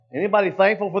Anybody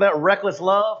thankful for that reckless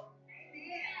love?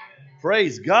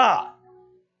 Praise God.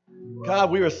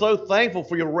 God, we are so thankful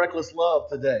for your reckless love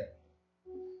today.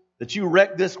 That you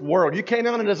wrecked this world. You came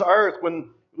down to this earth when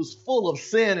it was full of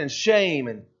sin and shame,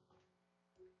 and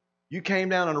you came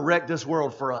down and wrecked this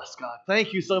world for us, God.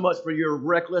 Thank you so much for your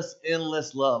reckless,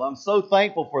 endless love. I'm so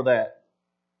thankful for that.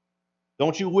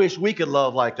 Don't you wish we could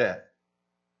love like that?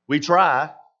 We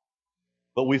try,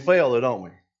 but we fail, don't we?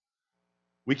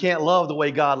 We can't love the way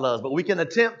God loves, but we can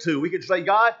attempt to. We can say,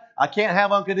 God, I can't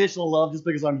have unconditional love just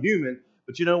because I'm human,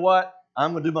 but you know what?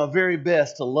 I'm going to do my very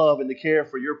best to love and to care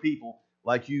for your people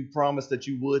like you promised that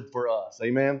you would for us.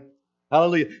 Amen?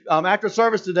 Hallelujah. After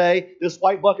service today, this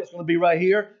white bucket's going to be right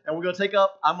here, and we're going to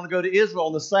I'm going to go to Israel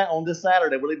on this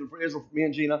Saturday. We're leaving for Israel, me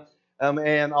and Gina,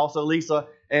 and also Lisa,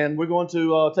 and we're going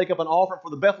to take up an offering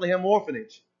for the Bethlehem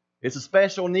Orphanage. It's a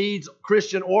special needs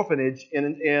Christian orphanage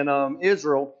in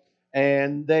Israel,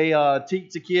 and they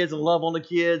teach the kids and love on the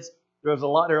kids. There are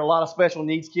a lot of special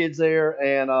needs kids there,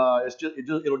 and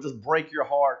it'll just break your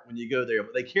heart when you go there.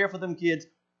 But they care for them kids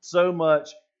so much,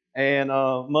 and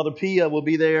Mother Pia will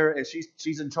be there, and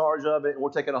she's in charge of it. And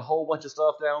we're taking a whole bunch of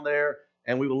stuff down there,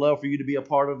 and we would love for you to be a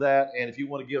part of that. And if you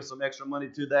want to give some extra money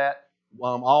to that,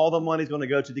 all the money's going to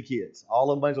go to the kids. All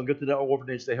the money's going to go to the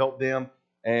orphanage to help them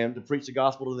and to preach the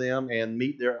gospel to them and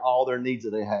meet all their needs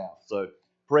that they have. So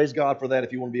praise God for that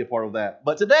if you want to be a part of that.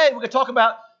 But today we're going to talk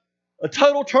about a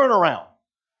total turnaround.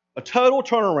 A total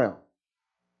turnaround.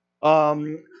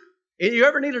 You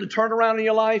ever needed a turnaround in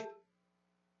your life?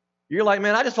 You're like,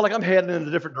 man, I just feel like I'm heading in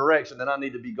a different direction than I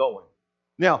need to be going.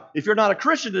 Now, if you're not a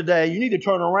Christian today, you need to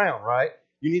turn around, right?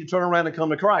 You need to turn around and come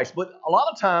to Christ. But a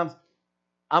lot of times,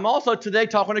 I'm also today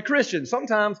talking to Christians.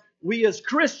 Sometimes we as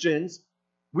Christians,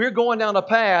 we're going down a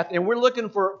path and we're looking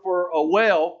for a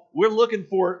well. We're looking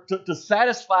to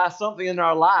satisfy something in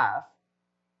our life.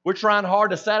 We're trying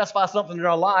hard to satisfy something in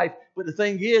our life. But the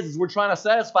thing is we're trying to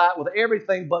satisfy it with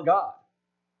everything but God.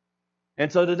 And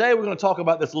so today we're going to talk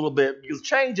about this a little bit because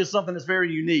change is something that's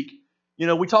very unique. You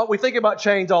know, we think about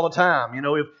change all the time. You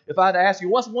know, if I had to ask you,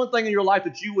 what's one thing in your life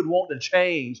that you would want to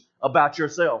change about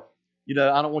yourself? You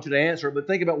know, I don't want you to answer it, but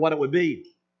think about what it would be.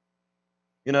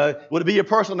 You know, would it be your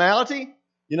personality?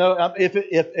 You know,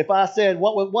 if I said,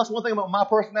 what's one thing about my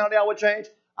personality I would change?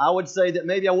 I would say that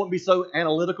maybe I wouldn't be so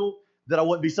analytical, that I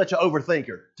wouldn't be such an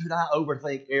overthinker. Dude, I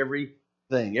overthink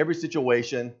everything, every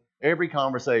situation, every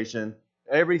conversation,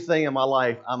 everything in my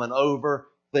life. I'm an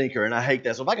overthinker, and I hate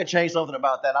that. So if I could change something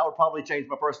about that, I would probably change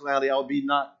my personality. I would be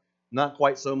not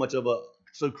quite so much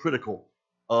so critical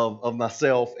of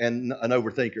myself and an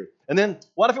overthinker. And then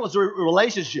what if it was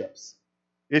relationships?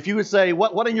 If you would say,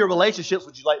 what in your relationships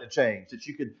would you like to change? That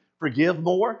you could forgive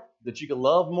more, that you could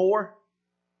love more,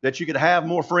 that you could have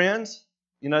more friends,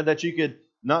 you know, that you could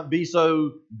not be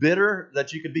so bitter,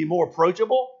 that you could be more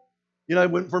approachable. You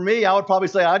know, for me, I would probably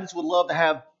say I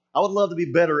would love to be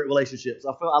better at relationships.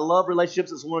 I love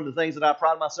relationships. It's one of the things that I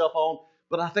pride myself on,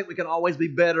 but I think we can always be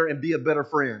better and be a better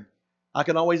friend. I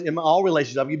can always, in all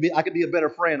relationships, I could be a better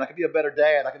friend. I could be a better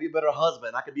dad. I could be a better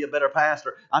husband. I could be a better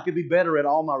pastor. I could be better at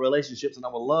all my relationships, and I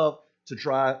would love to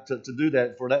try to do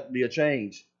that, for that to be a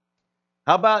change.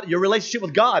 How about your relationship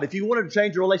with God? If you wanted to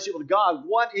change your relationship with God,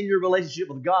 what in your relationship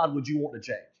with God would you want to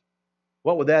change?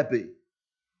 What would that be?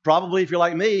 Probably if you're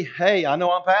like me, hey, I know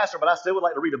I'm pastor, but I still would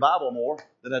like to read the Bible more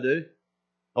than I do.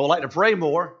 I would like to pray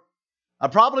more.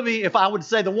 I'd probably be, if I would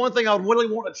say the one thing I would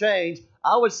really want to change,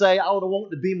 I would say I would want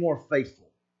to be more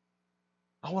faithful.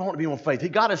 I would want to be more faithful.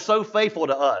 God is so faithful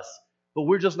to us, but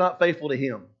we're just not faithful to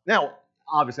Him. Now,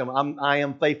 obviously, I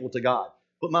am faithful to God,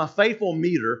 but my faithful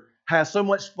meter has so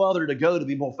much further to go to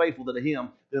be more faithful to Him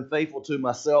than faithful to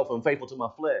myself and faithful to my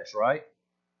flesh, right?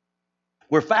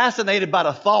 We're fascinated by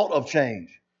the thought of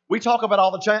change. We talk about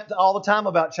all the time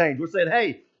about change. We're saying,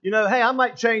 hey, I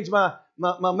might change my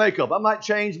makeup. I might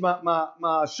change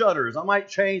my shutters. I might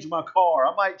change my car.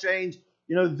 I might change,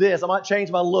 this. I might change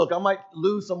my look. I might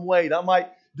lose some weight. I might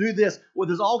do this. Well,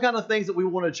 there's all kinds of things that we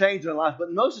want to change in life,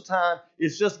 but most of the time,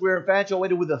 it's just we're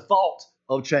infatuated with the thought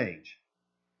of change.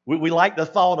 We like the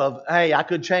thought of, hey, I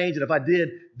could change, and if I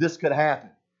did, this could happen.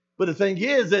 But the thing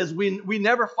is we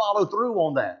never follow through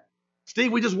on that.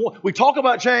 Steve, we talk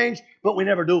about change, but we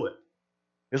never do it.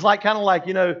 It's like kind of like,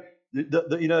 the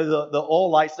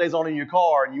oil light stays on in your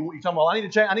car, and you're talking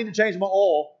about, I need to change my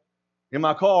oil in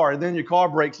my car, and then your car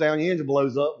breaks down, your engine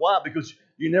blows up. Why? Because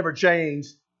you never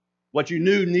changed what you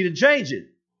knew needed changing.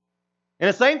 And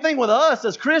the same thing with us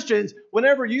as Christians.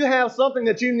 Whenever you have something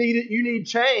that you need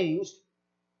changed,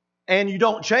 and you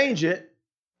don't change it,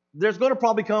 there's going to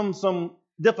probably come some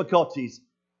difficulties.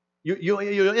 You'll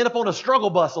end up on a struggle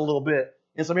bus a little bit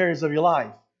in some areas of your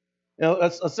life.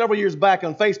 Several years back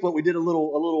on Facebook, we did a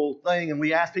little thing, and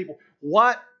we asked people,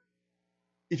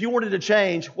 if you wanted to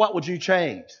change, what would you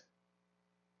change?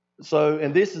 So,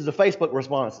 and this is the Facebook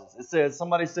responses. It said,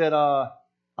 somebody said, I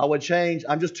would change,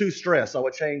 I'm just too stressed. I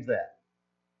would change that.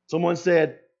 Someone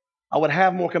said, I would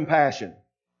have more compassion.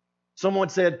 Someone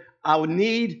said, I would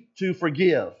need to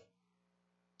forgive.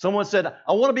 Someone said,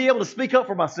 I want to be able to speak up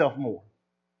for myself more.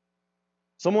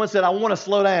 Someone said, I want to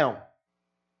slow down.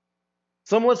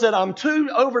 Someone said, I'm too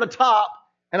over the top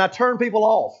and I turn people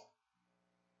off.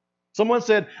 Someone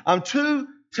said, I'm too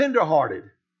tenderhearted.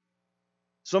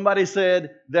 Somebody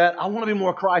said that I want to be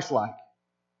more Christ-like.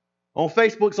 On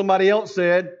Facebook, somebody else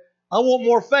said, I want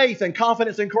more faith and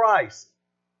confidence in Christ.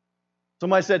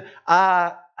 Somebody said,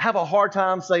 I have a hard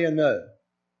time saying no.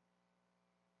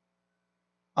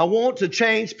 I want to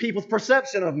change people's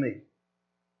perception of me.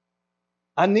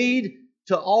 I need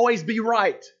to always be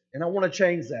right, and I want to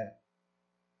change that.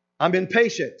 I'm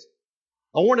impatient.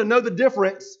 I want to know the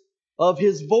difference of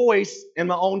His voice and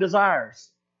my own desires.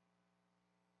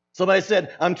 Somebody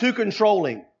said, I'm too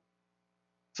controlling.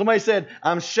 Somebody said,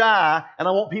 I'm shy, and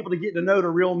I want people to get to know the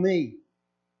real me.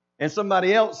 And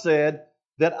somebody else said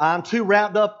that I'm too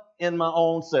wrapped up in my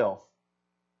own self.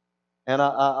 And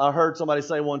I heard somebody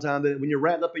say one time that when you're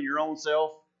wrapped up in your own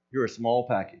self, you're a small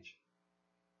package.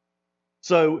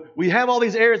 So we have all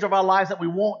these areas of our lives that we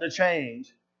want to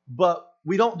change, but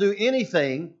we don't do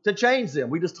anything to change them.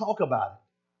 We just talk about it.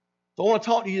 So I want to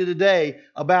talk to you today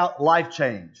about life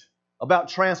change, about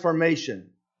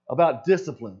transformation, about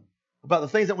discipline, about the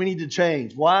things that we need to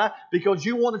change. Why? Because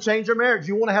you want to change your marriage.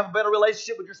 You want to have a better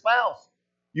relationship with your spouse.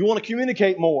 You want to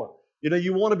communicate more.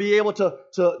 You want to be able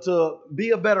to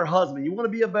be a better husband. You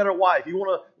want to be a better wife. You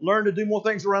want to learn to do more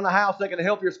things around the house that can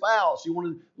help your spouse. You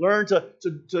want to learn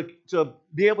to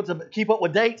be able to keep up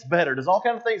with dates better. There's all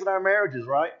kinds of things in our marriages,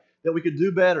 right, that we could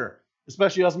do better,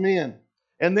 especially us men.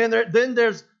 And then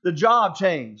there's the job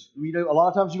change. A lot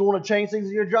of times you want to change things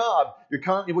in your job. We're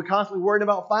constantly worried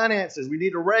about finances. We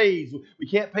need a raise. We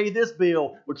can't pay this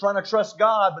bill. We're trying to trust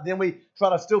God, but then we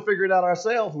try to still figure it out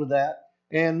ourselves with that.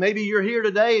 And maybe you're here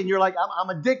today and you're like, I'm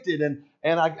addicted and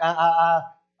I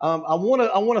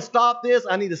want to stop this.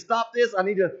 I need to stop this. I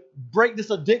need to break this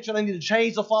addiction. I need to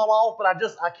change to fall off, but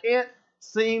I can't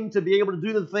seem to be able to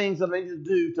do the things that I need to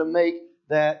do to make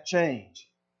that change.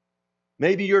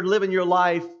 Maybe you're living your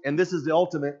life, and this is the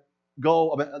ultimate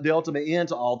goal, the ultimate end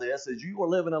to all this, is you are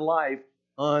living a life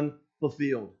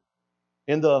unfulfilled.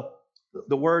 In the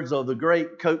words of the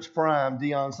great Coach Prime,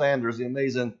 Deion Sanders, the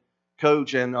amazing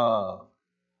coach, and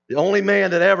the only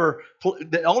man that ever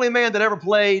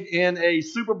played in a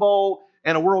Super Bowl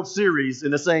and a World Series in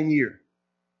the same year,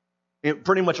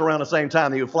 pretty much around the same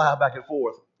time. He would fly back and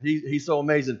forth. He's so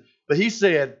amazing. But he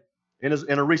said in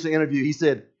a recent interview, he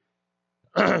said,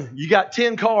 you got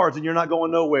 10 cars and you're not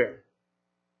going nowhere.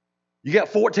 You got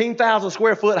 14,000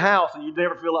 square foot house and you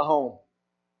never feel at home.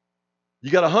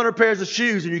 You got 100 pairs of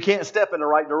shoes and you can't step in the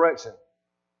right direction.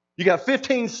 You got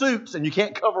 15 suits and you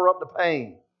can't cover up the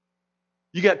pain.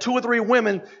 You got 2 or 3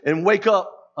 women and wake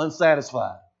up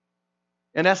unsatisfied.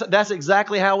 And that's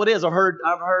exactly how it is. I've heard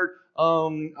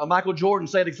Michael Jordan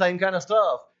say the same kind of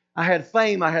stuff. I had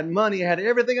fame, I had money, I had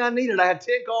everything I needed. I had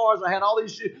 10 cars, I had all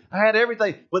these shoes, I had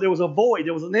everything. But there was a void,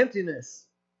 there was an emptiness.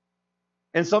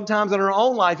 And sometimes in our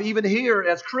own life, even here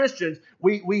as Christians,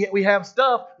 we have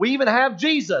stuff. We even have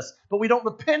Jesus, but we don't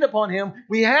depend upon Him.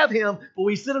 We have Him, but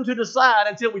we sit Him to the side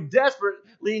until we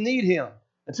desperately need Him,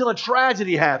 until a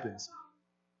tragedy happens.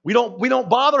 We don't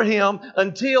bother Him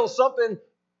until something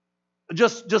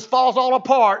just falls all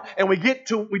apart and we've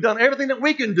done everything that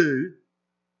we can do,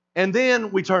 and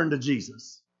then we turn to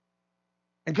Jesus.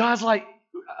 And God's like,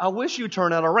 I wish you'd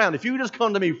turn that around. If you just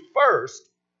come to me first,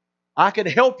 I can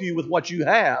help you with what you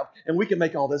have, and we can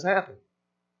make all this happen.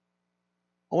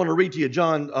 I want to read to you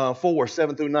John 4,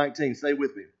 7 through 19. Stay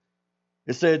with me.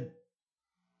 It said,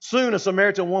 soon a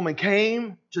Samaritan woman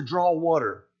came to draw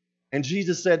water, and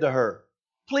Jesus said to her,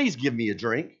 please give me a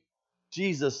drink.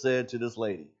 Jesus said to this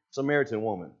lady, Samaritan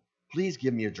woman, please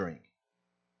give me a drink.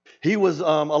 He was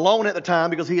alone at the time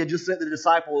because he had just sent the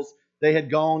disciples. They had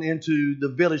gone into the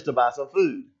village to buy some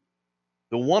food.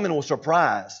 The woman was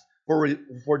surprised,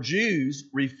 for Jews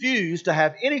refused to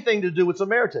have anything to do with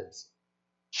Samaritans.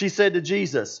 She said to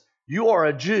Jesus, you are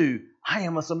a Jew. I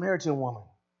am a Samaritan woman.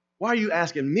 Why are you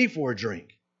asking me for a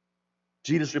drink?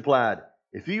 Jesus replied,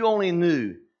 if you only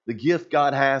knew the gift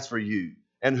God has for you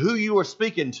and who you are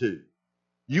speaking to,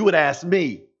 you would ask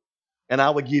me, and I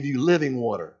would give you living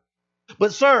water.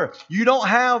 But sir, you don't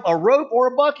have a rope or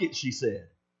a bucket, she said,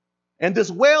 and this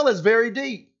well is very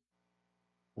deep.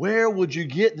 Where would you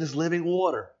get this living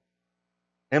water?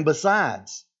 And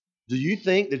besides, do you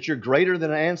think that you're greater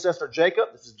than our ancestor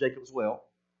Jacob? This is Jacob's well.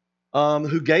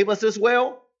 Who gave us this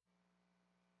well?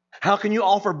 How can you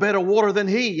offer better water than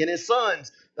he and his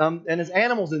sons and his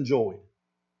animals enjoyed?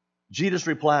 Jesus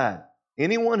replied,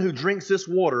 anyone who drinks this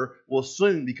water will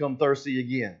soon become thirsty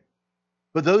again.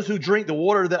 But those who drink the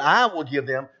water that I will give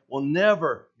them will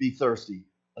never be thirsty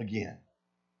again.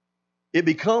 It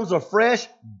becomes a fresh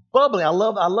bubbling. I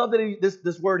love that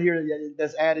this word here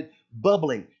that's added,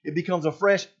 bubbling. It becomes a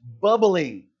fresh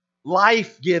bubbling,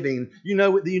 life-giving. You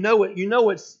know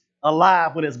it's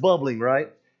alive when it's bubbling, right?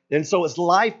 And so it's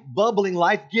life bubbling,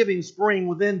 life-giving spring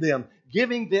within them,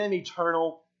 giving them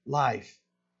eternal life.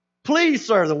 Please,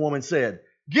 sir, the woman said,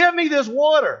 give me this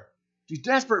water. She's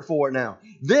desperate for it now.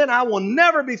 Then I will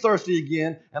never be thirsty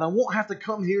again, and I won't have to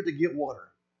come here to get water.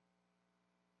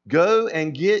 Go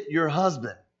and get your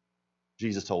husband,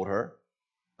 Jesus told her.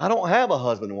 I don't have a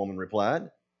husband, the woman replied.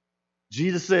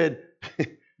 Jesus said,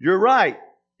 you're right.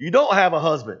 You don't have a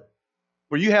husband.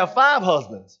 For you have 5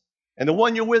 husbands, and the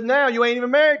one you're with now you ain't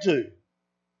even married to.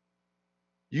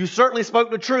 You certainly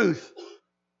spoke the truth,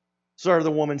 sir,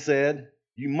 the woman said.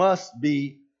 You must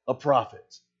be a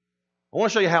prophet. I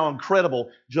want to show you how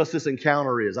incredible just this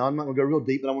encounter is. I'm not going to go real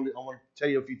deep, but I want to tell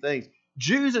you a few things.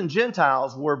 Jews and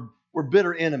Gentiles were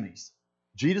bitter enemies.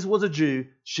 Jesus was a Jew.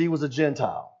 She was a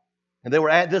Gentile. And they were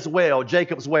at this well,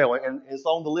 Jacob's well. And it's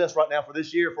on the list right now for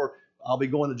this year for I'll be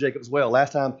going to Jacob's well.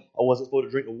 Last time I wasn't supposed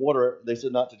to drink the water. They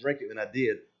said not to drink it, and I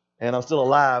did. And I'm still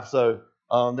alive. So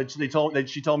she told me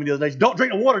the other day, don't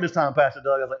drink the water this time, Pastor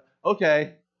Doug. I was like,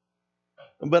 okay.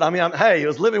 But hey, it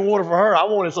was living water for her. I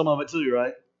wanted some of it too,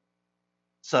 right?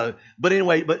 So, but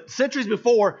anyway, centuries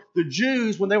before, the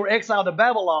Jews, when they were exiled to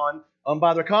Babylon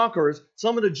by their conquerors,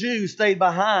 some of the Jews stayed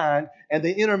behind and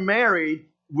they intermarried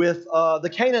with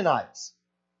the Canaanites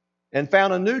and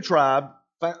found a new tribe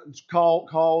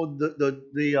called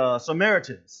the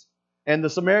Samaritans. And the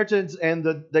Samaritans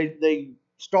they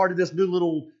started this new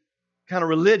little kind of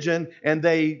religion, and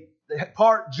they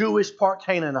part Jewish, part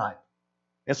Canaanite.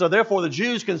 And so therefore the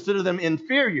Jews considered them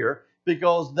inferior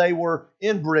because they were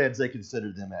inbreds, they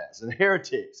considered them as, and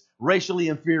heretics, racially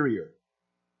inferior.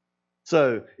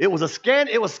 So it was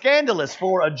scandalous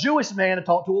for a Jewish man to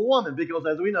talk to a woman because,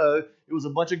 as we know, it was a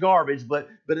bunch of garbage. But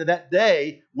in that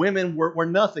day, women were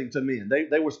nothing to men.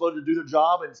 They were supposed to do their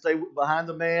job and stay behind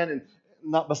the man and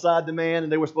not beside the man,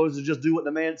 and they were supposed to just do what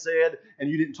the man said, and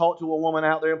you didn't talk to a woman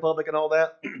out there in public and all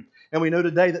that. And we know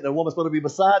today that the woman's supposed to be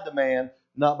beside the man,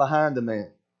 not behind the man.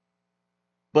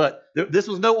 But this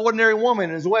was no ordinary woman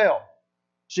as well.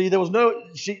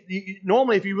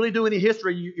 Normally, if you really do any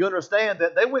history, you understand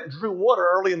that they went and drew water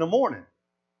early in the morning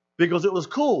because it was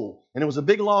cool and it was a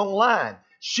big long line.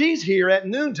 She's here at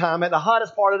noontime at the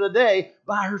hottest part of the day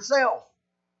by herself.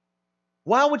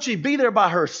 Why would she be there by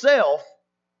herself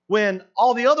when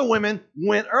all the other women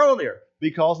went earlier?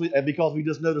 Because we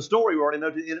just know the story. We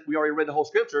already read the whole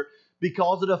scripture.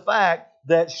 Because of the fact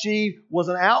that she was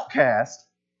an outcast.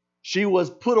 She was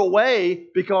put away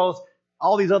because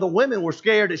all these other women were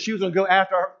scared that she was going to go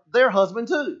after their husband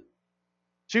too.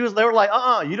 They were like,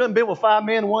 you done been with 5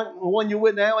 men, one you're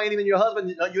with now ain't even your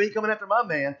husband. You ain't coming after my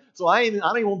man, so I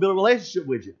don't even want to build a relationship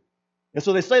with you. And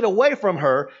so they stayed away from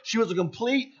her. She was a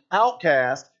complete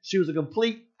outcast. She was a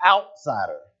complete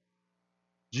outsider.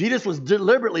 Jesus was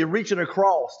deliberately reaching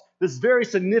across this very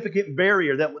significant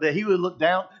barrier that he would look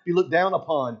down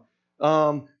upon,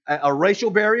 a racial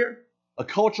barrier, a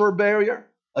cultural barrier,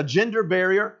 a gender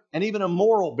barrier, and even a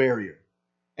moral barrier.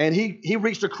 And he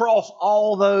reached across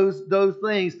all those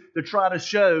things to try to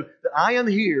show that I am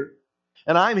here,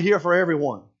 and I'm here for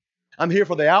everyone. I'm here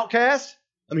for the outcast.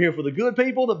 I'm here for the good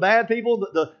people, the bad people,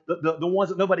 the ones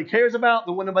that nobody cares about,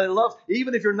 the one nobody loves.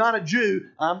 Even if you're not a Jew,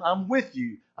 I'm with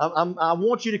you. I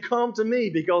want you to come to me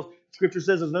because Scripture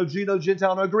says there's no Jew, no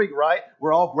Gentile, no Greek, right?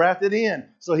 We're all grafted in.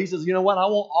 So he says, you know what? I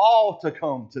want all to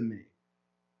come to me.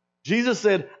 Jesus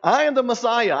said, I am the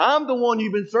Messiah. I'm the one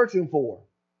you've been searching for.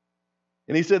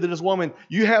 And he said to this woman,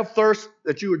 you have thirst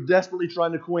that you are desperately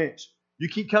trying to quench. You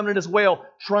keep coming to this well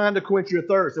trying to quench your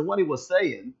thirst. And what he was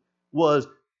saying was,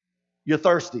 you're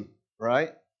thirsty, right?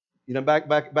 You know,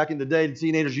 back in the day, the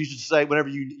teenagers used to say whenever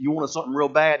you wanted something real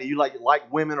bad and you like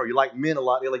women or you like men a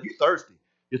lot, they're like, you're thirsty.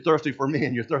 You're thirsty for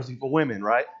men. You're thirsty for women,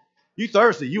 right? You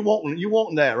thirsty. You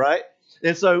want that, right?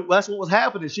 And so that's what was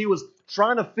happening. She was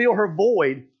trying to fill her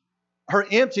void, her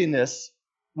emptiness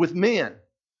with men.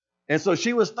 And so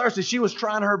she was thirsty. She was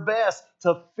trying her best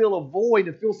to fill a void,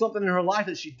 to fill something in her life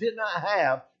that she did not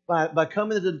have by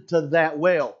coming to that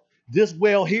well. This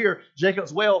well here,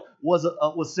 Jacob's well,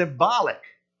 was symbolic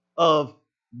of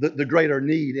the greater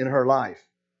need in her life.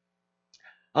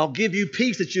 I'll give you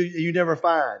peace that you never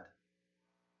find.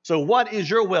 So what is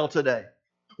your well today?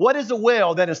 What is a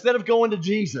well that instead of going to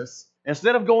Jesus,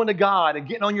 instead of going to God and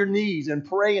getting on your knees and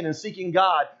praying and seeking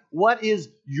God, what is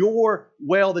your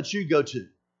well that you go to?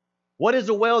 What is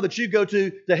a well that you go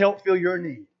to help fill your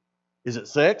need? Is it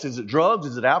sex? Is it drugs?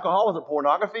 Is it alcohol? Is it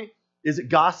pornography? Is it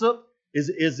gossip? Is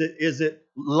it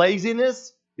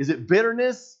laziness? Is it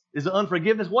bitterness? Is it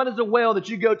unforgiveness? What is the well that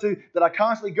you go to that I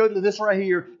constantly go to this right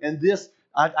here and this?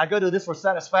 I go to this for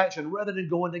satisfaction rather than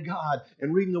going to God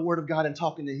and reading the Word of God and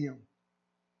talking to Him.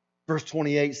 Verse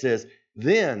 28 says,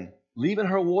 Then, leaving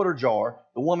her water jar,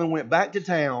 the woman went back to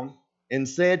town and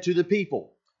said to the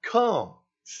people, Come,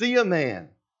 see a man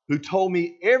who told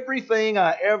me everything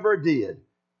I ever did.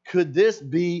 Could this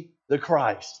be the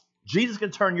Christ? Jesus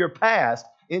can turn your past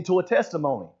into a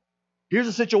testimony. Here's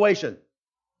the situation.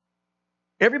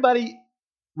 Everybody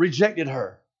rejected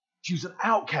her. She was an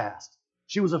outcast.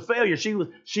 She was a failure.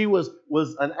 She was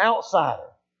an outsider.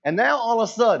 And now all of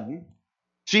a sudden,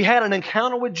 she had an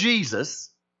encounter with Jesus.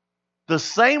 The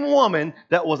same woman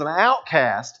that was an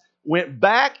outcast went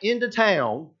back into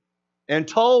town and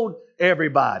told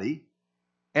everybody.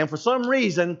 And for some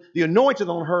reason, the anointing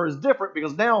on her is different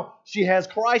because now she has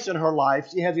Christ in her life.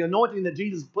 She has the anointing that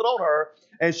Jesus put on her.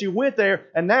 And she went there,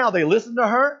 and now they listen to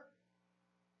her.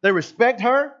 They respect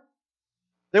her.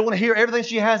 They want to hear everything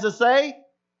she has to say.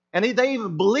 And they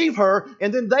even believe her,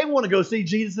 and then they want to go see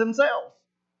Jesus themselves.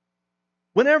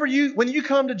 When you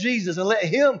come to Jesus and let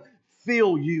Him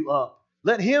fill you up,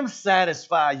 let Him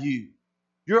satisfy you,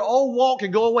 your old walk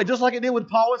can go away, just like it did with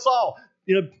Paul and Saul.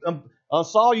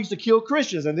 Saul used to kill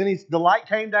Christians, and then the light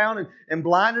came down and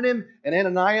blinded him, and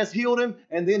Ananias healed him,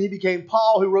 and then he became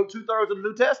Paul, who wrote 2/3 of the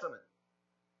New Testament.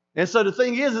 And so the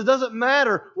thing is, it doesn't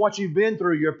matter what you've been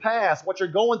through, your past, what you're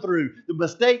going through, the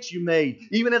mistakes you made.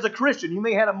 Even as a Christian, you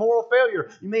may have had a moral failure.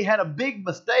 You may have had a big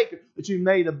mistake that you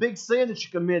made, a big sin that you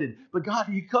committed. But God,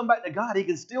 when you come back to God, He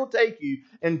can still take you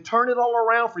and turn it all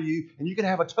around for you, and you can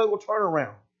have a total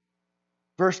turnaround.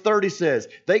 Verse 30 says,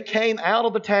 They came out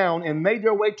of the town and made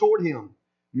their way toward Him.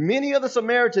 Many of the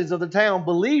Samaritans of the town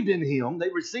believed in Him.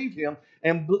 They received Him,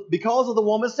 and because of the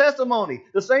woman's testimony,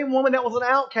 the same woman that was an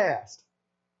outcast.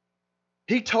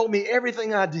 He told me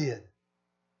everything I did.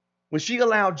 When she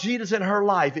allowed Jesus in her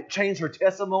life, it changed her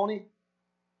testimony,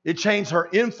 it changed her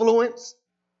influence,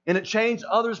 and it changed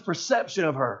others' perception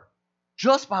of her.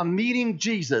 Just by meeting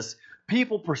Jesus,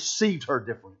 people perceived her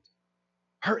different.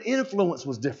 Her influence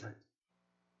was different.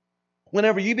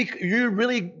 Whenever you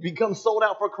really become sold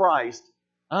out for Christ,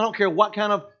 I don't care what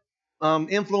kind of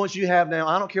influence you have now.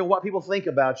 I don't care what people think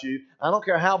about you. I don't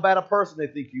care how bad a person they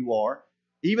think you are.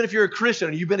 Even if you're a Christian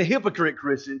and you've been a hypocrite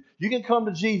Christian, you can come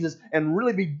to Jesus and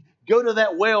really go to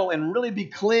that well and really be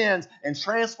cleansed and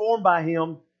transformed by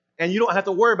Him, and you don't have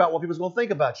to worry about what people's going to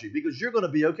think about you because you're going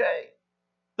to be okay.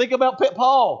 Think about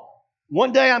Paul.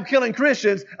 One day I'm killing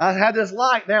Christians. I had this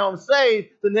light. Now I'm saved.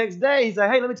 The next day he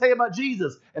said, Hey, let me tell you about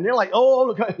Jesus. And they're like, Oh,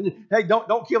 look, hey,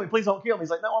 don't kill me. Please don't kill me.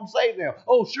 He's like, No, I'm saved now.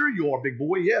 Oh, sure you are, big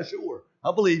boy. Yeah, sure.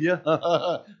 I believe you.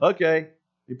 Okay.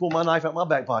 He pulled my knife out my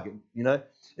back pocket,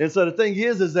 And so the thing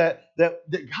is that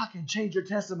God can change your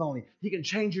testimony. He can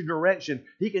change your direction.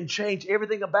 He can change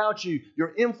everything about you,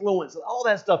 your influence, and all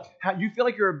that stuff. How you feel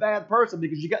like you're a bad person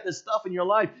because you got this stuff in your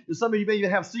life. And some of you may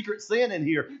even have secret sin in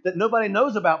here that nobody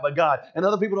knows about but God. And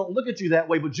other people don't look at you that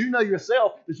way. But you know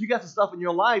yourself that you got some stuff in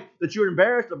your life that you're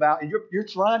embarrassed about and you're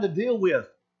trying to deal with.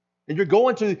 And you're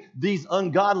going to these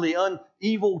ungodly,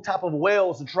 evil type of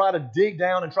wells to try to dig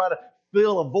down and try to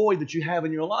fill a void that you have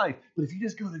in your life. But if you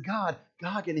just go to God,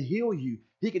 God can heal you.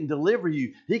 He can deliver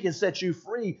you. He can set you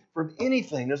free from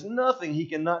anything. There's nothing He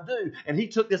cannot do. And He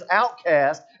took this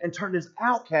outcast and turned this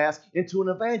outcast into an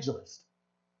evangelist.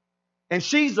 And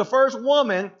she's the first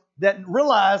woman that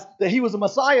realized that He was a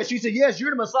Messiah. She said, Yes,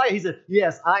 you're the Messiah. He said,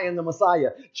 Yes, I am the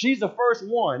Messiah. She's the first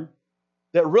one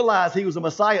that realized He was a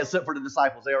Messiah, except for the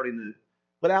disciples. They already knew.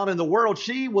 But out in the world,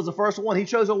 she was the first one. He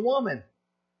chose a woman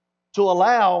to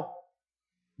allow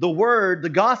the word, the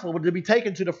gospel, to be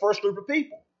taken to the first group of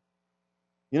people.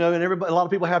 And a lot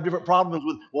of people have different problems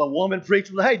with, well, a woman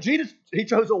preaching. Hey, Jesus, He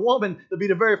chose a woman to be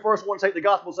the very first one to take the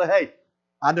gospel and say, hey,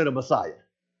 I know the Messiah.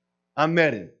 I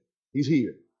met Him. He's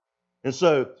here. And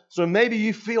so maybe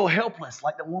you feel helpless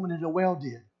like the woman at the well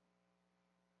did.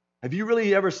 Have you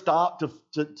really ever stopped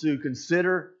to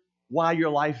consider why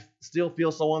your life still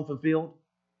feels so unfulfilled?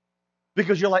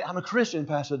 Because you're like, I'm a Christian,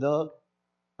 Pastor Doug.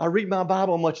 I read my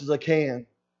Bible as much as I can.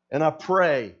 And I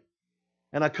pray,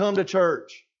 and I come to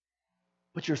church,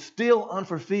 but you're still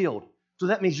unfulfilled. So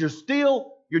that means you're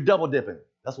double dipping.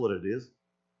 That's what it is.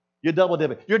 You're double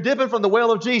dipping. You're dipping from the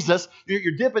well of Jesus.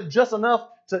 You're dipping just enough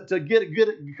to get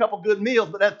a couple good meals,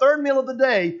 but that third meal of the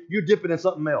day, you're dipping in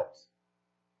something else.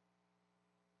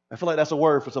 I feel like that's a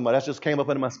word for somebody. That just came up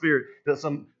into my spirit. That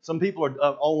some people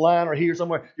are online or here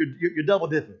somewhere. You're double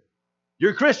dipping.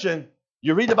 You're a Christian.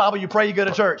 You read the Bible, you pray, you go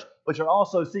to church, but you're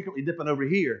also secretly dipping over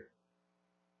here.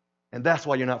 And that's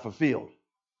why you're not fulfilled.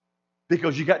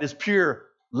 Because you got this pure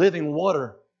living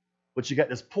water, but you got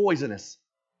this poisonous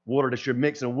water that you're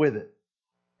mixing with it.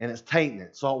 And it's tainting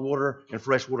it. Salt water and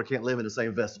fresh water can't live in the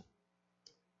same vessel.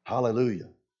 Hallelujah.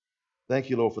 Thank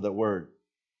you, Lord, for that word.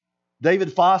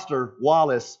 David Foster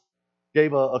Wallace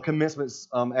gave a commencement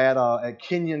at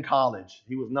Kenyon College.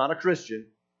 He was not a Christian,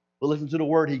 but listen to the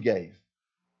word he gave.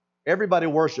 Everybody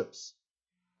worships.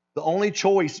 The only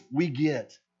choice we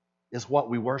get is what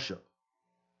we worship.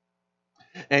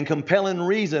 And compelling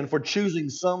reason for choosing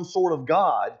some sort of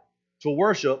God to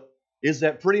worship is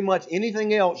that pretty much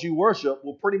anything else you worship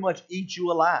will pretty much eat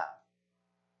you alive.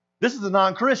 This is a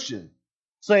non-Christian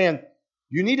saying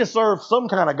you need to serve some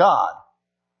kind of God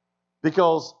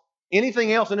because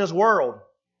anything else in this world,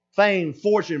 fame,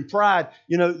 fortune, pride,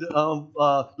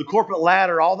 the corporate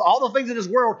ladder, all the things in this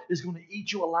world is going to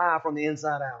eat you alive from the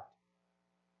inside out.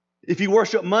 If you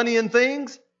worship money and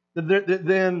things,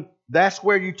 then that's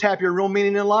where you tap your real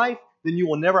meaning in life, then you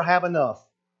will never have enough.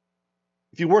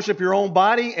 If you worship your own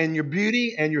body and your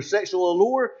beauty and your sexual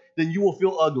allure, then you will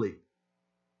feel ugly.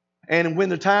 And when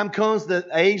the time comes that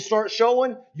age starts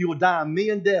showing, you will die a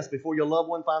million deaths before your loved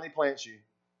one finally plants you.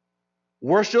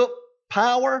 Worship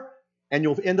power, and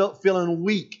you'll end up feeling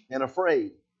weak and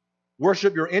afraid.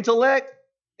 Worship your intellect,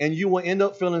 and you will end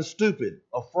up feeling stupid,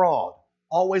 a fraud,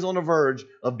 always on the verge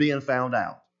of being found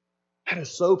out. That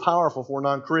is so powerful for a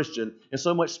non-Christian, and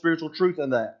so much spiritual truth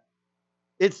in that.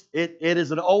 It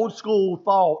is an old school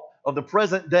thought of the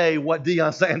present day what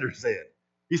Deion Sanders said.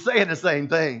 He's saying the same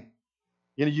thing.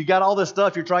 You got all this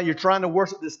stuff, you're trying to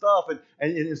worship this stuff,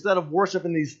 and instead of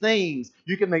worshiping these things,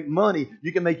 you can make money,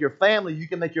 you can make your family, you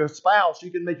can make your spouse,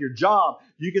 you can make your job,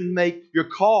 you can make your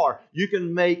car, you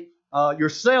can make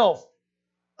yourself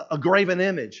a graven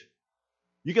image.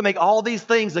 You can make all these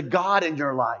things a God in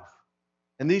your life.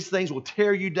 And these things will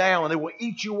tear you down and they will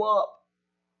eat you up.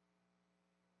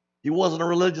 He wasn't a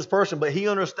religious person, but he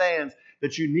understands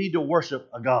that you need to worship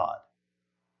a God.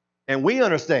 And we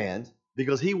understand,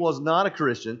 because he was not a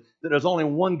Christian, that there's only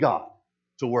one God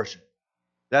to worship.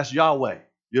 That's Yahweh,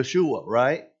 Yeshua,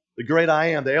 right? The great I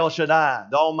am, the El Shaddai,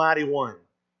 the Almighty One.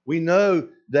 We know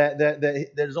that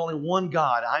there's only one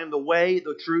God. I am the way,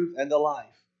 the truth, and the life.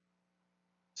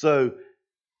 So,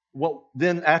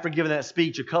 then after giving that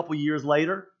speech a couple years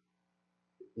later,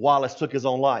 Wallace took his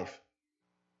own life.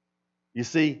 You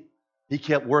see, he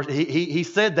kept worshiping. He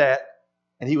said that,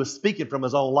 and he was speaking from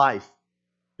his own life,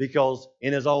 because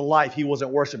in his own life he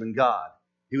wasn't worshiping God.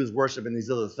 He was worshiping these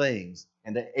other things,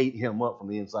 and they ate him up from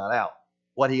the inside out.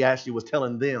 What he actually was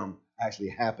telling them actually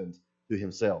happened to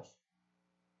himself.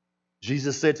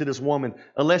 Jesus said to this woman,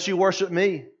 unless you worship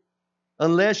me,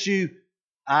 unless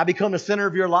I become the center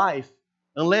of your life,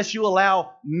 unless you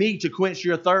allow me to quench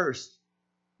your thirst,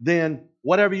 then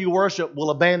whatever you worship will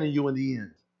abandon you in the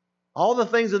end. All the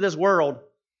things of this world,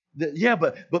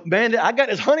 but man, I got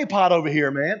this honey pot over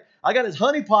here, man. I got this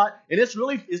honey pot, and it's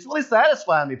really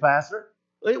satisfying me, Pastor.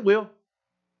 It will.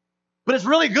 But it's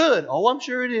really good. Oh, I'm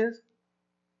sure it is.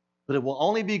 But it will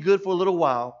only be good for a little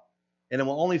while, and it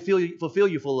will only fulfill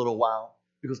you for a little while,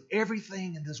 because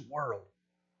everything in this world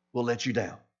will let you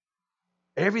down.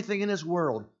 Everything in this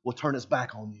world will turn its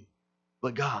back on you,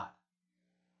 but God.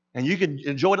 And you can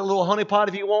enjoy the little honey pot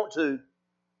if you want to.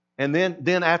 And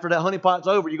then after that honey pot's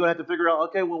over, you're going to have to figure out,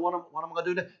 okay, well, what am I going to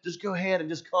do now? Just go ahead and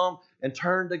just come and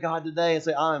turn to God today and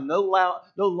say, I am no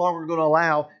longer going to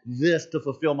allow this to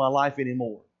fulfill my life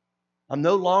anymore. I'm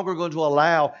no longer going to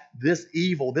allow this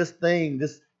evil, this thing,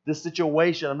 this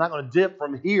situation. I'm not going to dip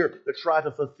from here to try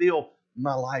to fulfill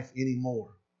my life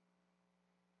anymore.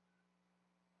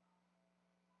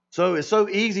 So it's so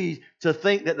easy to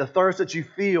think that the thirst that you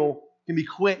feel can be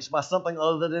quenched by something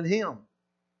other than Him.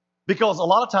 Because a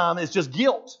lot of time it's just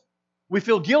guilt. We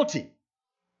feel guilty.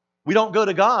 We don't go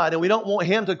to God and we don't want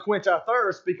Him to quench our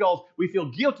thirst because we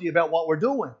feel guilty about what we're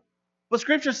doing. But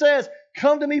Scripture says,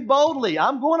 come to me boldly.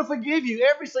 I'm going to forgive you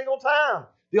every single time.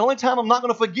 The only time I'm not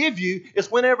going to forgive you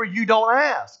is whenever you don't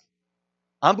ask.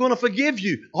 I'm going to forgive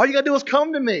you. All you got to do is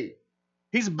come to me.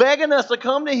 He's begging us to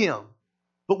come to Him.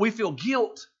 But we feel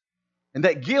guilt. And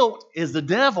that guilt is the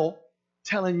devil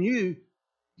telling you,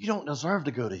 you don't deserve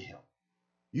to go to Him.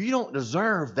 You don't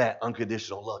deserve that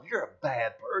unconditional love. You're a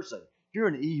bad person. You're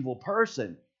an evil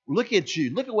person. Look at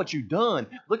you. Look at what you've done.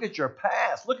 Look at your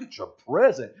past. Look at your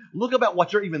present. Look about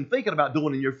what you're even thinking about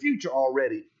doing in your future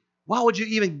already. Why would he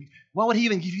even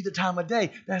give you the time of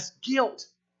day? That's guilt.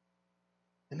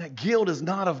 And that guilt is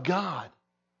not of God.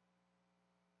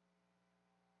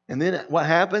 And then what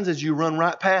happens is you run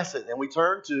right past it, and we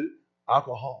turn to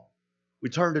alcohol. We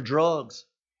turn to drugs.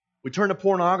 We turn to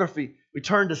pornography. We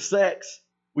turn to sex.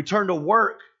 We turn to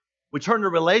work. We turn to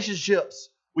relationships.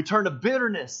 We turn to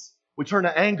bitterness. We turn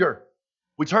to anger.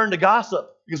 We turn to gossip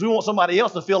because we want somebody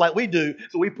else to feel like we do.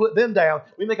 So we put them down.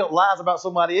 We make up lies about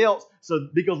somebody else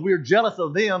because we're jealous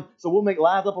of them. So we'll make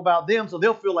lies up about them so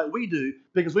they'll feel like we do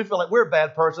because we feel like we're a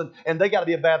bad person and they got to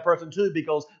be a bad person too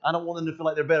because I don't want them to feel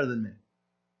like they're better than me.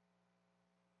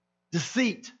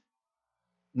 Deceit,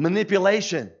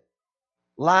 manipulation,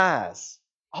 lies.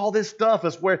 All this stuff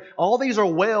is where all these are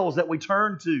wells that we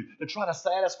turn to try to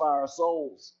satisfy our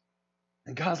souls.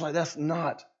 And God's like, that's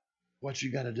not what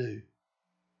you got to do.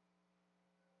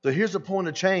 So here's the point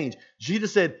of change.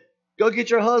 Jesus said, go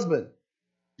get your husband.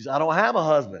 He said, I don't have a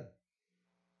husband.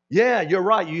 Yeah, you're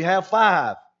right. You have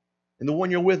 5. And the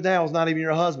one you're with now is not even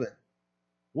your husband.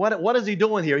 What is he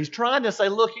doing here? He's trying to say,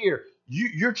 look here,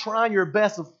 you're trying your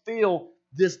best to fill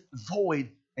this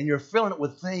void and you're filling it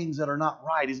with things that are not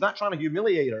right. He's not trying to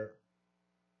humiliate her.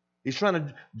 He's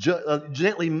trying to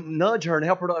gently nudge her and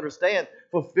help her to understand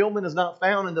fulfillment is not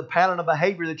found in the pattern of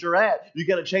behavior that you're at. You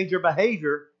got to change your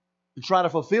behavior to try to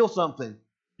fulfill something.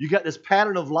 You got this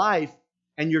pattern of life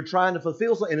and you're trying to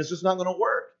fulfill something and it's just not going to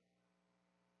work.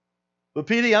 But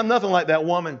PD, I'm nothing like that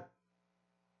woman.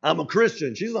 I'm a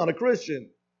Christian. She's not a Christian.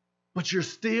 But you're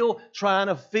still trying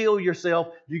to fill yourself.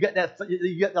 You got that,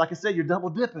 like I said, you're double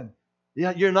dipping.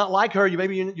 Yeah, you're not like her.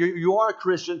 You are a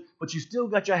Christian, but you still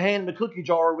got your hand in the cookie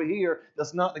jar over here.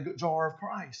 That's not the jar of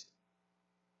Christ.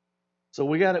 So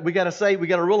we got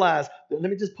to realize. Let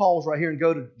me just pause right here and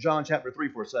go to John chapter 3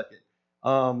 for a second.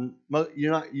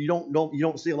 You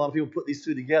don't see a lot of people put these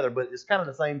two together, but it's kind of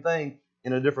the same thing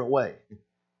in a different way.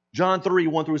 John 3,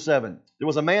 1 through 7. There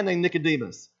was a man named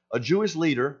Nicodemus, a Jewish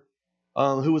leader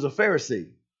who was a Pharisee.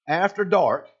 After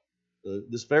dark,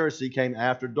 this Pharisee came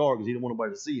after dark because he didn't want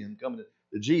nobody to see him coming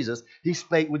to Jesus. He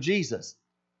spake with Jesus.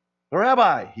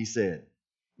 Rabbi, he said,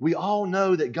 we all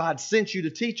know that God sent you to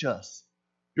teach us.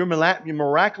 Your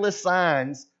miraculous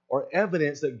signs are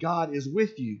evidence that God is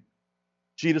with you.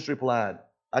 Jesus replied,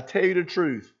 I tell you the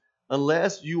truth,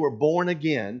 unless you are born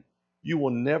again, you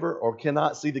will never or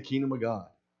cannot see the kingdom of God.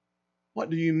 What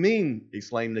do you mean?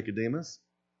 Exclaimed Nicodemus.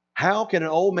 How can an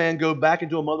old man go back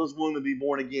into a mother's womb and be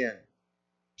born again?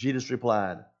 Jesus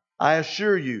replied, I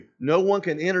assure you, no one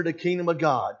can enter the kingdom of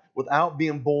God without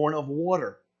being born of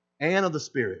water and of the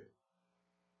Spirit.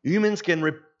 Humans can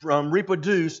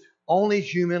reproduce only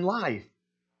human life.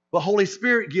 The Holy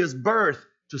Spirit gives birth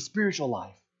to spiritual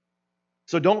life.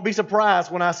 So don't be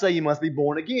surprised when I say you must be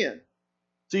born again.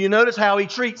 So you notice how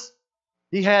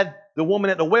he had the woman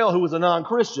at the well who was a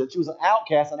non-Christian. She was an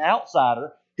outcast, an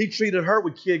outsider. He treated her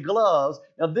with kid gloves.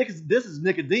 Now this is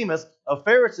Nicodemus, a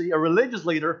Pharisee, a religious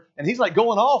leader, and he's like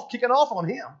kicking off on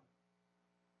him.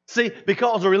 See,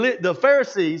 because the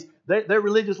Pharisees, their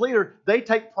religious leader, they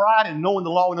take pride in knowing the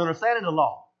law and understanding the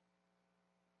law.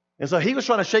 And so he was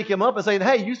trying to shake him up and saying,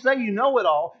 hey, you say you know it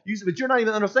all, but you're not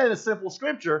even understanding the simple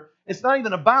scripture. It's not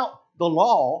even about the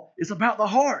law. It's about the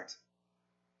heart.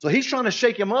 So he's trying to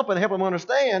shake him up and help him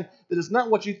understand that it's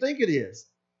not what you think it is.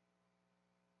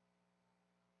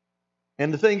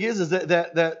 And the thing is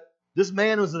that this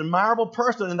man was an admirable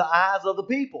person in the eyes of the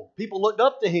people. People looked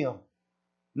up to him.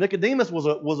 Nicodemus was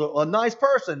a nice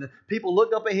person. People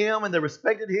looked up at him and they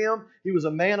respected him. He was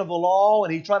a man of the law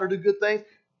and he tried to do good things,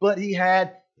 but he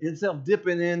had himself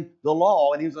dipping in the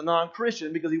law and he was a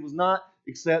non-Christian because he was not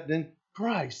accepting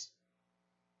Christ.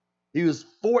 Jesus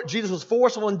was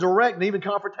forceful and direct and even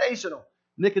confrontational.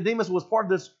 Nicodemus was part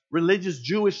of this religious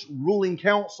Jewish ruling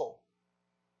council.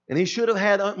 And he should have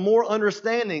had more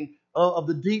understanding of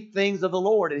the deep things of the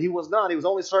Lord. And he was not. He was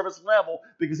only surface level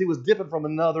because he was dipping from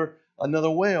another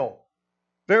well.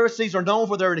 Pharisees are known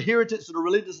for their adherence to the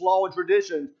religious law and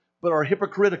traditions, but are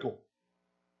hypocritical.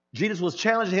 Jesus was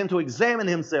challenging him to examine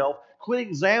himself, quit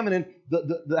examining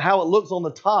how it looks on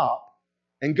the top,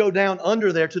 and go down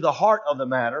under there to the heart of the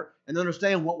matter and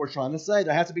understand what we're trying to say.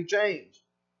 There has to be change.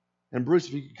 And Bruce,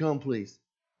 if you could come, please.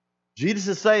 Jesus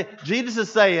is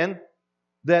saying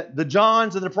that the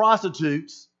Johns and the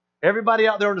prostitutes, everybody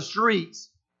out there on the streets,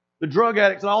 the drug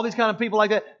addicts and all these kind of people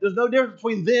like that, there's no difference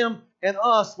between them and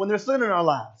us when they're sinning in our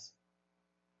lives.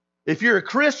 If you're a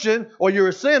Christian or you're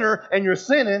a sinner and you're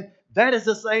sinning, that is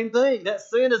the same thing. That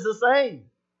sin is the same.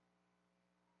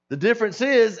 The difference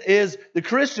is the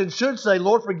Christian should say,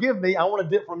 Lord, forgive me. I want to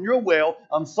dip from your well.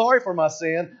 I'm sorry for my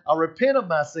sin. I repent of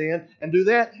my sin and do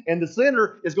that. And the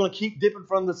sinner is going to keep dipping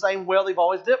from the same well they've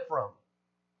always dipped from.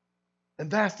 And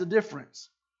that's the difference.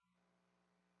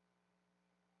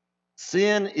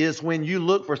 Sin is when you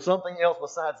look for something else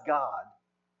besides God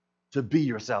to be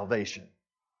your salvation.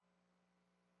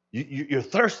 You're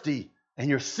thirsty and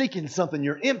you're seeking something.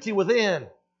 You're empty within.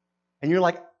 And you're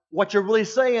like, what you're really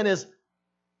saying is,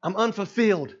 I'm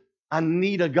unfulfilled. I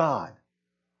need a God.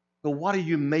 So what are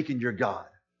you making your God?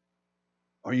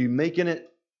 Are you making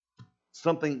it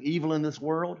something evil in this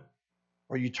world?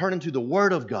 Or are you turning to the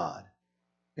Word of God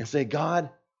and say,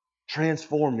 God,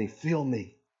 transform me, fill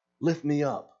me, lift me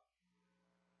up?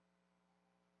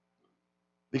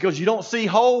 Because you don't see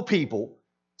whole people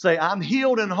say, I'm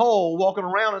healed and whole, walking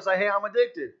around and say, hey, I'm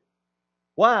addicted.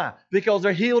 Why? Because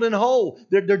they're healed and whole.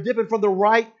 They're dipping from the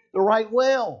right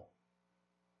well.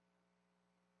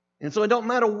 And so it don't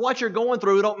matter what you're going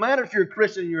through. It don't matter if you're a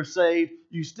Christian and you're saved.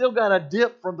 You still got to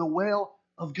dip from the well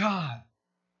of God.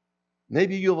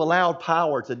 Maybe you've allowed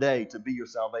power today to be your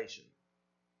salvation.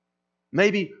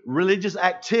 Maybe religious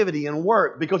activity and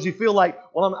work because you feel like,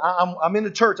 well, I'm in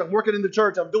the church. I'm working in the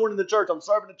church. I'm doing in the church. I'm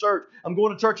serving the church. I'm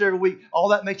going to church every week. All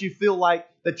that makes you feel like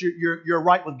that you're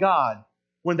right with God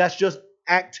when that's just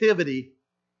activity,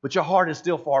 but your heart is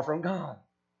still far from God.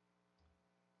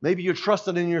 Maybe you're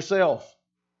trusting in yourself.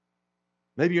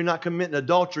 Maybe you're not committing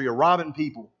adultery or robbing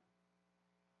people.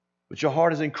 But your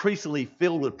heart is increasingly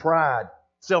filled with pride,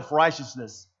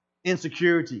 self-righteousness,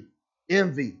 insecurity,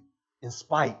 envy, and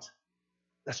spite.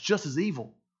 That's just as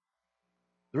evil.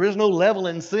 There is no level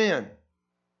in sin.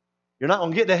 You're not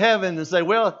going to get to heaven and say,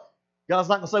 well, God's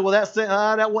not going to say, well, that sin,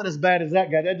 that wasn't as bad as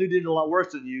that guy. That dude did a lot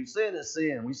worse than you. Sin is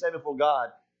sin. We say before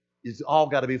God, it's all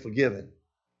got to be forgiven.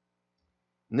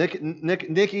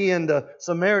 Nikki and the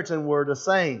Samaritan were the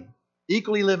same.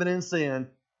 Equally living in sin,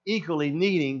 equally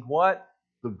needing what?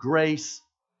 The grace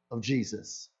of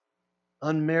Jesus.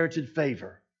 Unmerited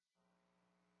favor.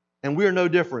 And we're no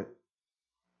different.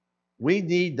 We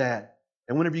need that.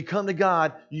 And whenever you come to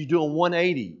God, you do a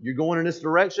 180. You're going in this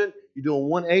direction, you do a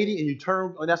 180 and you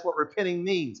turn, and that's what repenting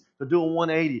means, to do a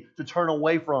 180, to turn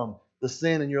away from the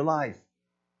sin in your life.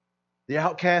 The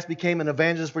outcast became an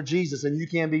evangelist for Jesus, and you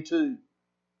can be too.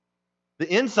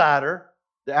 The insider,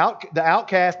 the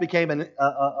outcast became an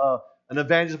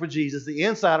evangelist for Jesus. The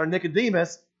insider,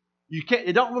 Nicodemus,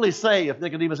 it don't really say if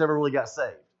Nicodemus ever really got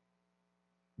saved.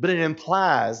 But it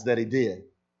implies that he did.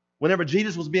 Whenever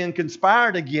Jesus was being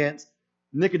conspired against,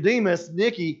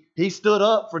 Nicky, he stood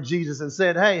up for Jesus and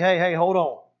said, hey, hold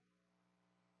on.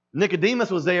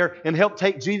 Nicodemus was there and helped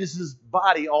take Jesus'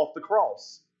 body off the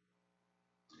cross.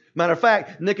 Matter of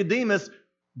fact, Nicodemus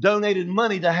donated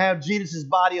money to have Jesus'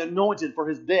 body anointed for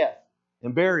his death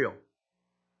and burial.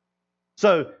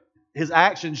 So his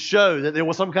actions show that there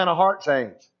was some kind of heart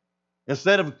change.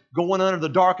 Instead of going under the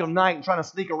dark of night and trying to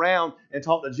sneak around and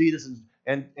talk to Jesus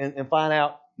and find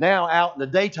out, now out in the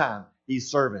daytime, he's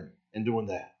serving and doing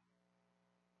that.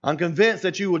 I'm convinced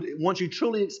that you would, once you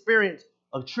truly experience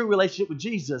a true relationship with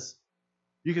Jesus,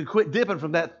 you can quit dipping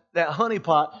from that honey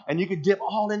pot and you can dip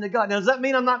all into God. Now, does that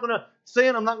mean I'm not going to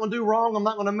sin? I'm not going to do wrong? I'm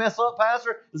not going to mess up,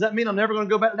 Pastor? Does that mean I'm never going to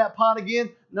go back to that pot again?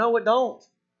 No, it don't.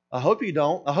 I hope you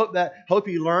don't. I hope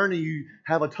you learn and you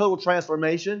have a total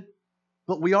transformation.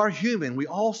 But we are human. We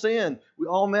all sin. We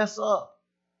all mess up.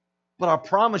 But I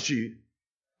promise you,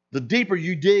 the deeper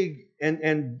you dig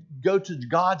and go to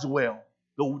God's well,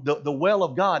 the well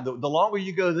of God, the longer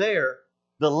you go there,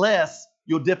 the less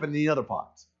you'll dip in the other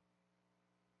pots.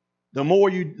 The more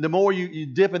you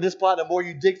dip in this pot, the more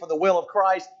you dig from the well of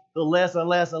Christ, the less and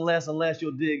less and less and less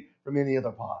you'll dig from any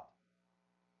other pot.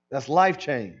 That's life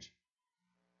change.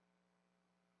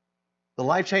 The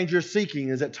life change you're seeking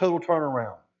is that total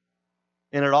turnaround.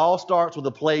 And it all starts with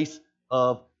a place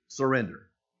of surrender.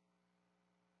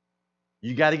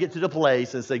 You got to get to the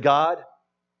place and say, God,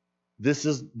 this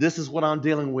is what I'm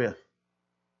dealing with.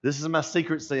 This is my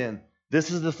secret sin.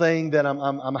 This is the thing that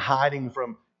I'm hiding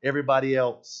from everybody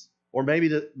else. Or maybe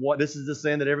this is the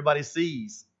sin that everybody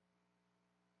sees.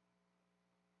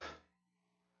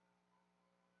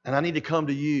 And I need to come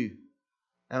to you.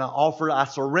 And I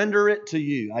surrender it to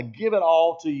you. I give it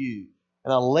all to you.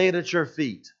 And I lay it at your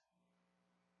feet.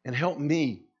 And help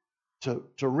me to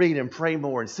read and pray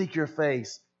more and seek your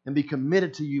face and be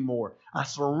committed to you more. I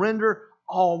surrender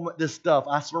all this stuff.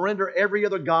 I surrender every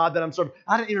other God that I'm serving.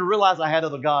 I didn't even realize I had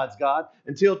other gods, God,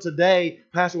 until today.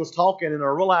 Pastor was talking and I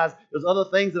realized there's other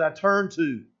things that I turn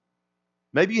to.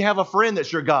 Maybe you have a friend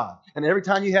that's your God. And every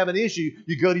time you have an issue,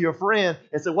 you go to your friend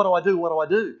and say, what do I do? What do I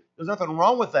do? There's nothing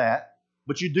wrong with that.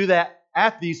 But you do that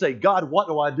after you say, God, what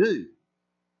do I do?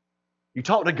 You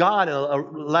talk to God and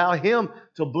allow Him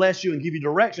to bless you and give you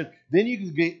direction. Then you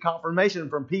can get confirmation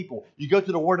from people. You go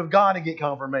to the Word of God and get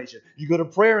confirmation. You go to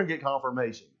prayer and get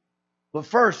confirmation. But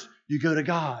first, you go to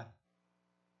God.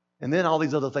 And then all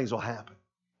these other things will happen.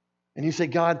 And you say,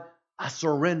 God, I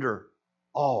surrender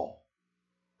all.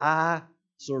 I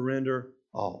surrender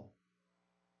all.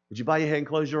 Would you bow your head and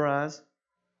close your eyes?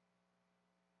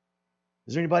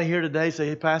 Is there anybody here today say,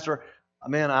 hey, Pastor,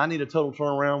 man, I need a total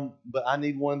turnaround, but I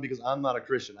need one because I'm not a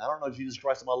Christian. I don't know Jesus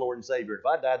Christ as my Lord and Savior. If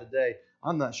I died today,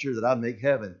 I'm not sure that I'd make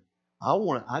heaven.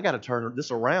 I got to turn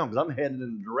this around because I'm heading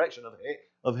in the direction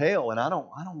of hell, and I don't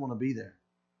want to be there.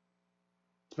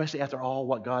 Especially after all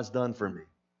what God's done for me.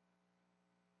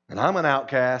 And I'm an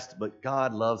outcast, but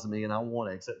God loves me, and I want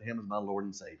to accept Him as my Lord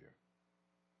and Savior.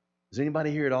 Does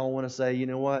anybody here at all want to say, you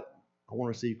know what? I want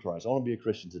to receive Christ. I want to be a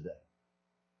Christian today.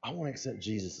 I want to accept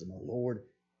Jesus as my Lord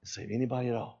and Savior. Anybody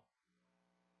at all?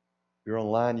 If you're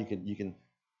online, you can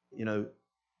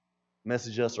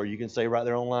message us, or you can say right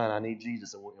there online, I need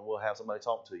Jesus, and we'll have somebody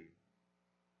talk to you.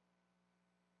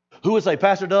 Who would say,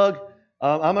 Pastor Doug,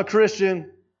 I'm a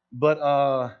Christian,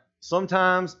 but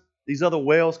sometimes these other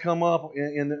wells come up,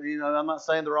 and I'm not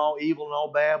saying they're all evil and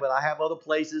all bad, but I have other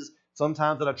places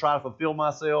sometimes that I try to fulfill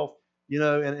myself, and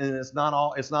it's not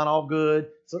all good.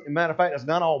 So, matter of fact, it's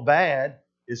not all bad.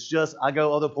 It's just I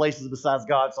go other places besides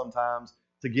God sometimes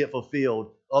to get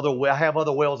fulfilled. I have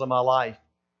other wells in my life,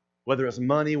 whether it's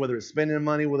money, whether it's spending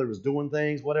money, whether it's doing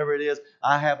things, whatever it is.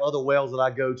 I have other wells that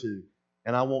I go to,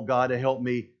 and I want God to help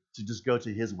me to just go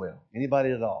to His well.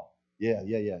 Anybody at all?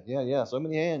 Yeah. So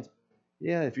many hands.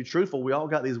 Yeah, if you're truthful, we all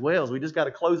got these wells. We just got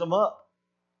to close them up.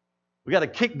 We got to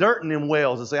kick dirt in them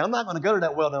wells and say, I'm not going to go to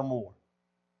that well no more.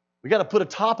 We got to put a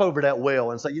top over that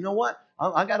well and say, you know what?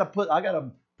 I got to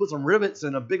put some rivets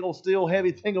and a big old steel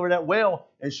heavy thing over that well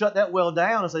and shut that well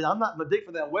down and say, I'm not going to dig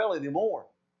for that well anymore.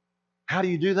 How do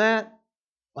you do that?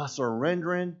 By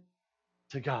surrendering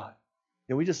to God.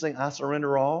 Can we just sing, I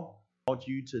surrender all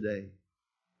to you today?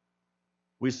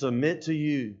 We submit to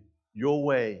you, your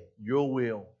way, your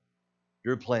will,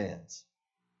 your plans.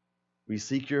 We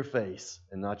seek your face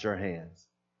and not your hands.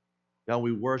 God,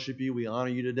 we worship you. We honor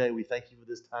you today. We thank you for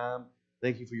this time.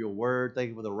 Thank you for your word. Thank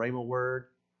you for the Rhema word.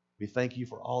 We thank you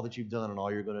for all that you've done and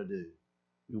all you're going to do.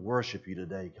 We worship you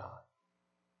today, God.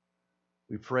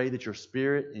 We pray that your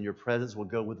spirit and your presence will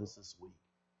go with us this week.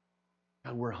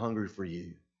 God, we're hungry for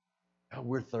you. God,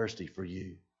 we're thirsty for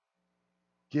you.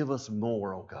 Give us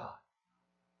more, oh God.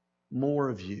 More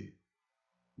of you.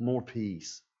 More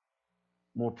peace.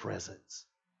 More presence.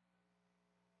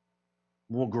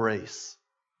 More grace.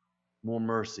 More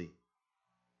mercy.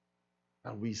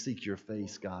 God, we seek your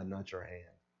face, God, not your hand.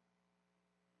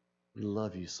 We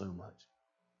love you so much.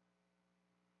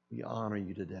 We honor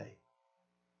you today.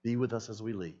 Be with us as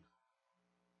we leave.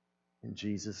 In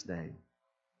Jesus' name.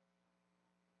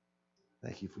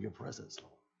 Thank you for your presence,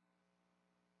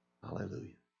 Lord.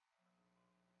 Hallelujah.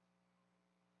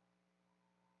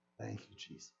 Thank you,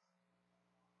 Jesus.